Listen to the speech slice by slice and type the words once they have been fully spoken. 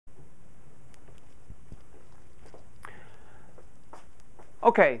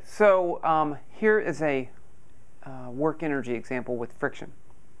Okay, so here is a work energy example with friction.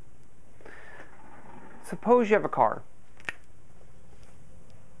 Suppose you have a car.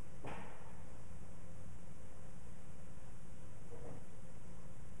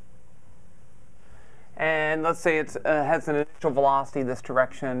 And let's say it has an initial velocity this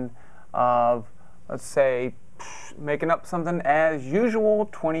direction of, let's say, making up something as usual,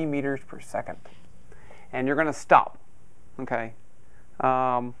 20 meters per second. And you're going to stop. Okay.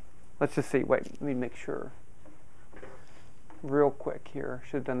 Let's just see. Wait, let me make sure. Real quick here.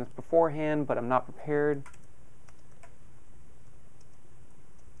 Should have done this beforehand, but I'm not prepared.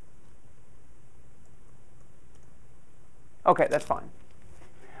 Okay, that's fine.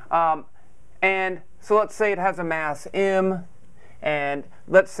 And so let's say it has a mass m, and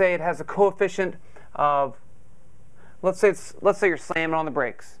let's say it has a coefficient of, let's say you're slamming on the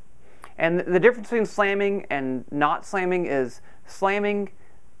brakes. And the difference between slamming and not slamming is slamming,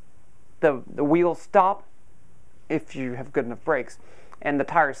 the wheels stop if you have good enough brakes, and the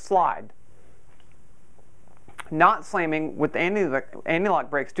tires slide. Not slamming, with anti-lock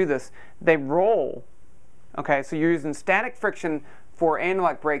brakes do this, they roll. Okay, so you're using static friction for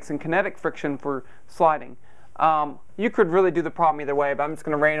anti-lock brakes and kinetic friction for sliding. You could really do the problem either way, but I'm just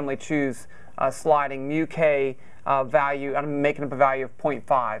going to randomly choose sliding mu k value. I'm making up a value of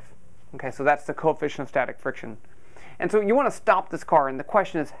 0.5. Okay, so that's the coefficient of static friction. And so you want to stop this car, and the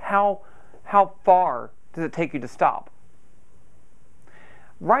question is how far does it take you to stop?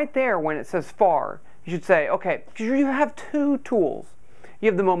 Right there, when it says far, you should say, okay, because you have two tools. You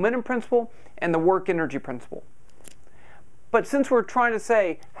have the momentum principle and the work energy principle. But since we're trying to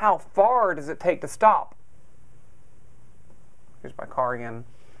say how far does it take to stop, here's my car again,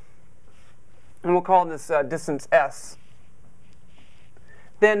 and we'll call this distance s,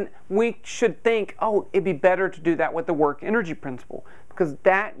 then we should think, oh, it'd be better to do that with the work energy principle, because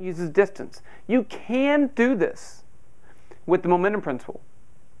that uses distance. You can do this with the momentum principle,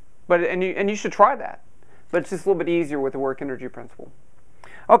 and you should try that, but it's just a little bit easier with the work energy principle.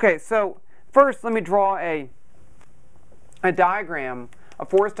 Okay, so first let me draw a diagram, a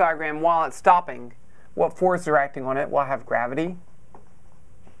force diagram while it's stopping. What forces are acting on it? Well, I have gravity,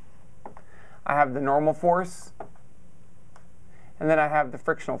 I have the normal force, and then I have the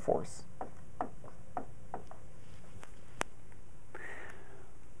frictional force.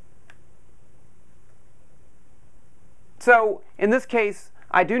 So in this case,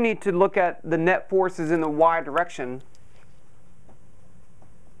 I do need to look at the net forces in the y direction,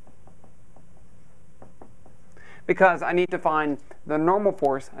 because I need to find the normal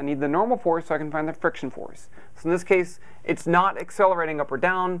force. I need the normal force so I can find the friction force. So in this case, it's not accelerating up or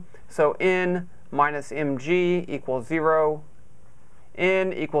down, so N minus mg equals 0.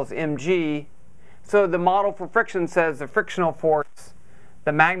 N equals mg. So the model for friction says the frictional force,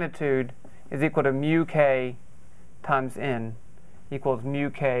 the magnitude, is equal to mu k times N equals mu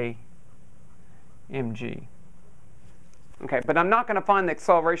k mg. Okay, but I'm not going to find the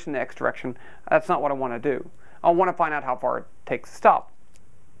acceleration in the x direction. That's not what I want to do. I want to find out how far it takes to stop.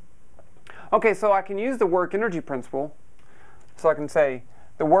 Okay, so I can use the work energy principle. So I can say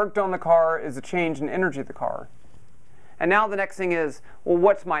the work done on the car is a change in energy of the car. And now the next thing is, well,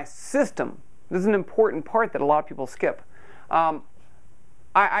 what's my system? This is an important part that a lot of people skip.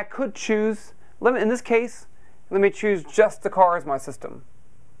 I could choose, in this case, let me choose just the car as my system.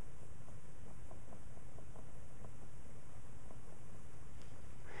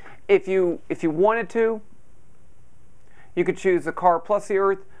 If you wanted to, you could choose the car plus the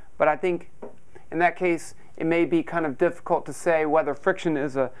earth, but I think in that case it may be kind of difficult to say whether friction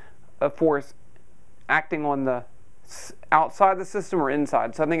is a force acting on the outside the system or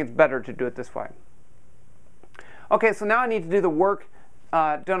inside, so I think it's better to do it this way. Okay, so now I need to do the work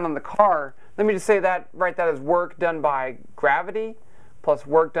done on the car. Let me just say that, write that as work done by gravity plus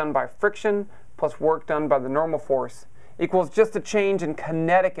work done by friction plus work done by the normal force equals just a change in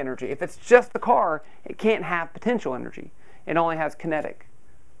kinetic energy. If it's just the car, it can't have potential energy. It only has kinetic.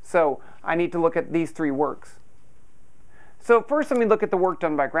 So I need to look at these three works. So first let me look at the work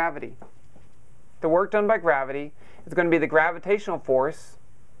done by gravity. The work done by gravity is going to be the gravitational force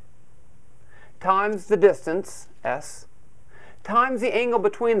times the distance, s, times the angle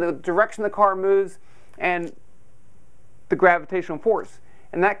between the direction the car moves and the gravitational force.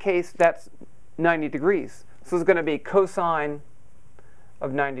 In that case, that's 90 degrees. So it's going to be cosine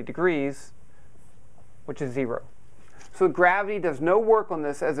of 90 degrees, which is 0. So gravity does no work on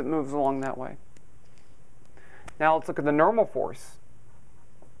this as it moves along that way. Now let's look at the normal force.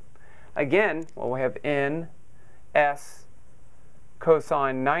 Again, well, we have N, S,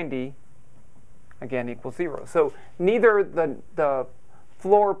 cosine 90, again, equals 0. So neither the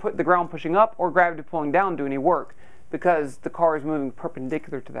the ground pushing up or gravity pulling down do any work, because the car is moving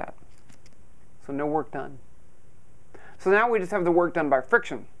perpendicular to that. So no work done. So now we just have the work done by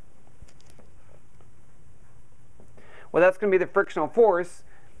friction. Well, that's going to be the frictional force,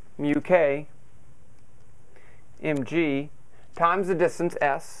 mu k, mg, times the distance,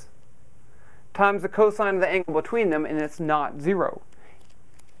 s, times the cosine of the angle between them, and it's not 0.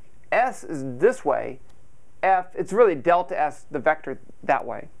 S is this way. F, it's really delta S, the vector, that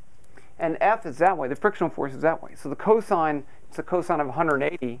way. And F is that way. The frictional force is that way. So the cosine, it's a cosine of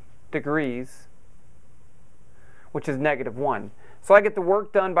 180 degrees, which is -1. So I get the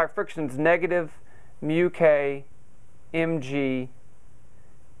work done by friction is negative mu k mg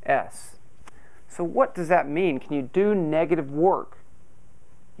s. So what does that mean? Can you do negative work?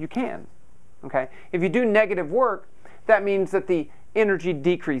 You can. Okay? If you do negative work, that means that the energy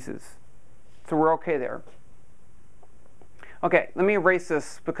decreases. So we're okay there. Okay, let me erase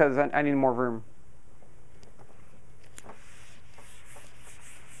this because I need more room.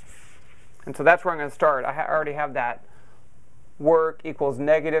 And so that's where I'm going to start. I already have that. Work equals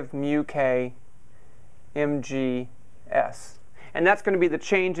negative mu k mg s. And that's going to be the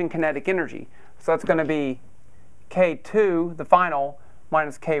change in kinetic energy. So that's going to be K2, the final,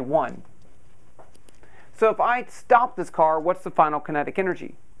 minus K1. So if I stop this car, what's the final kinetic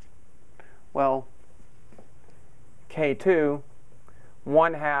energy? Well, K2,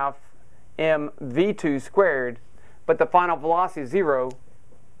 1/2 mv2 squared, but the final velocity is 0,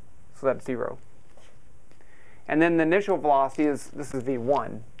 so that's 0. And then the initial velocity is, this is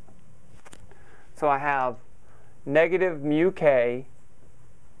v1. So I have negative mu k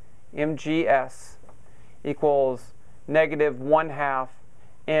mgs equals negative 1/2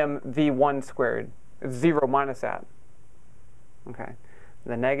 mv1 squared. It's 0 minus that. Okay.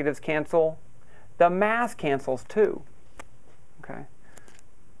 The negatives cancel. The mass cancels too. Okay.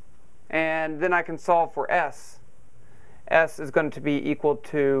 And then I can solve for s. S is going to be equal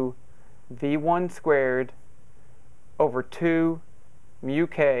to v1 squared over 2 mu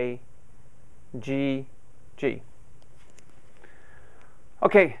k g g.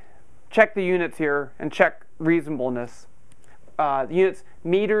 Okay, check the units here and check reasonableness. The units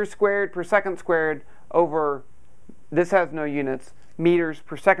meters squared per second squared over, this has no units, meters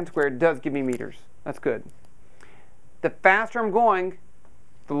per second squared does give me meters. That's good. The faster I'm going,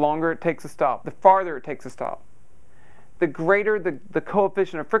 the longer it takes to stop, the farther it takes to stop. The greater the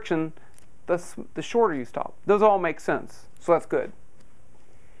coefficient of friction, the shorter you stop. Those all make sense, so that's good.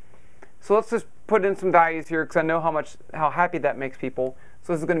 So let's just put in some values here because I know how happy that makes people.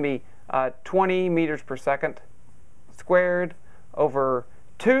 So this is going to be 20 meters per second squared over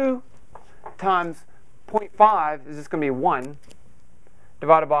 2 times 0.5 is just going to be 1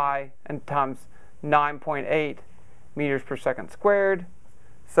 divided by and times 9.8 meters per second squared.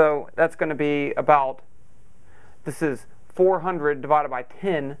 So that's going to be about, this is 400 divided by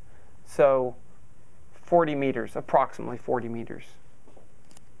 10, so 40 meters, approximately 40 meters.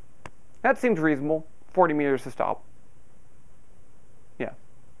 That seems reasonable, 40 meters to stop. Yeah.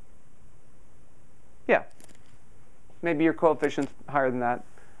 Yeah. Maybe your coefficient's higher than that.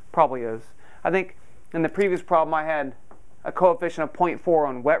 Probably is. I think in the previous problem I had a coefficient of 0.4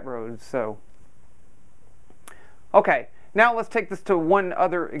 on wet roads, so. Okay, now let's take this to one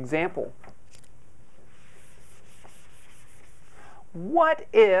other example. What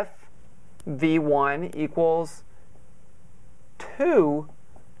if V1 equals 2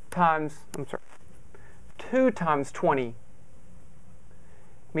 times 20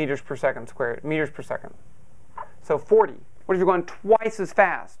 meters per second squared, meters per second. So 40. What if you're going twice as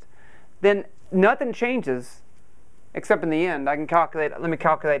fast? Then nothing changes, except in the end, I can calculate, let me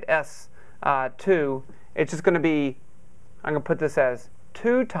calculate S2. It's just going to be, I'm going to put this as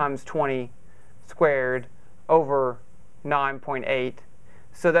 2 times 20 squared over 9.8.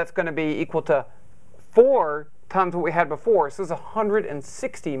 So that's going to be equal to 4 times what we had before. So it's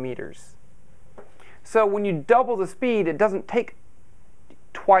 160 meters. So when you double the speed, it doesn't take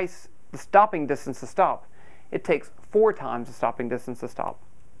twice the stopping distance to stop. It takes 4 times the stopping distance to stop.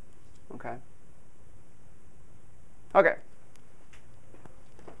 Okay? Okay.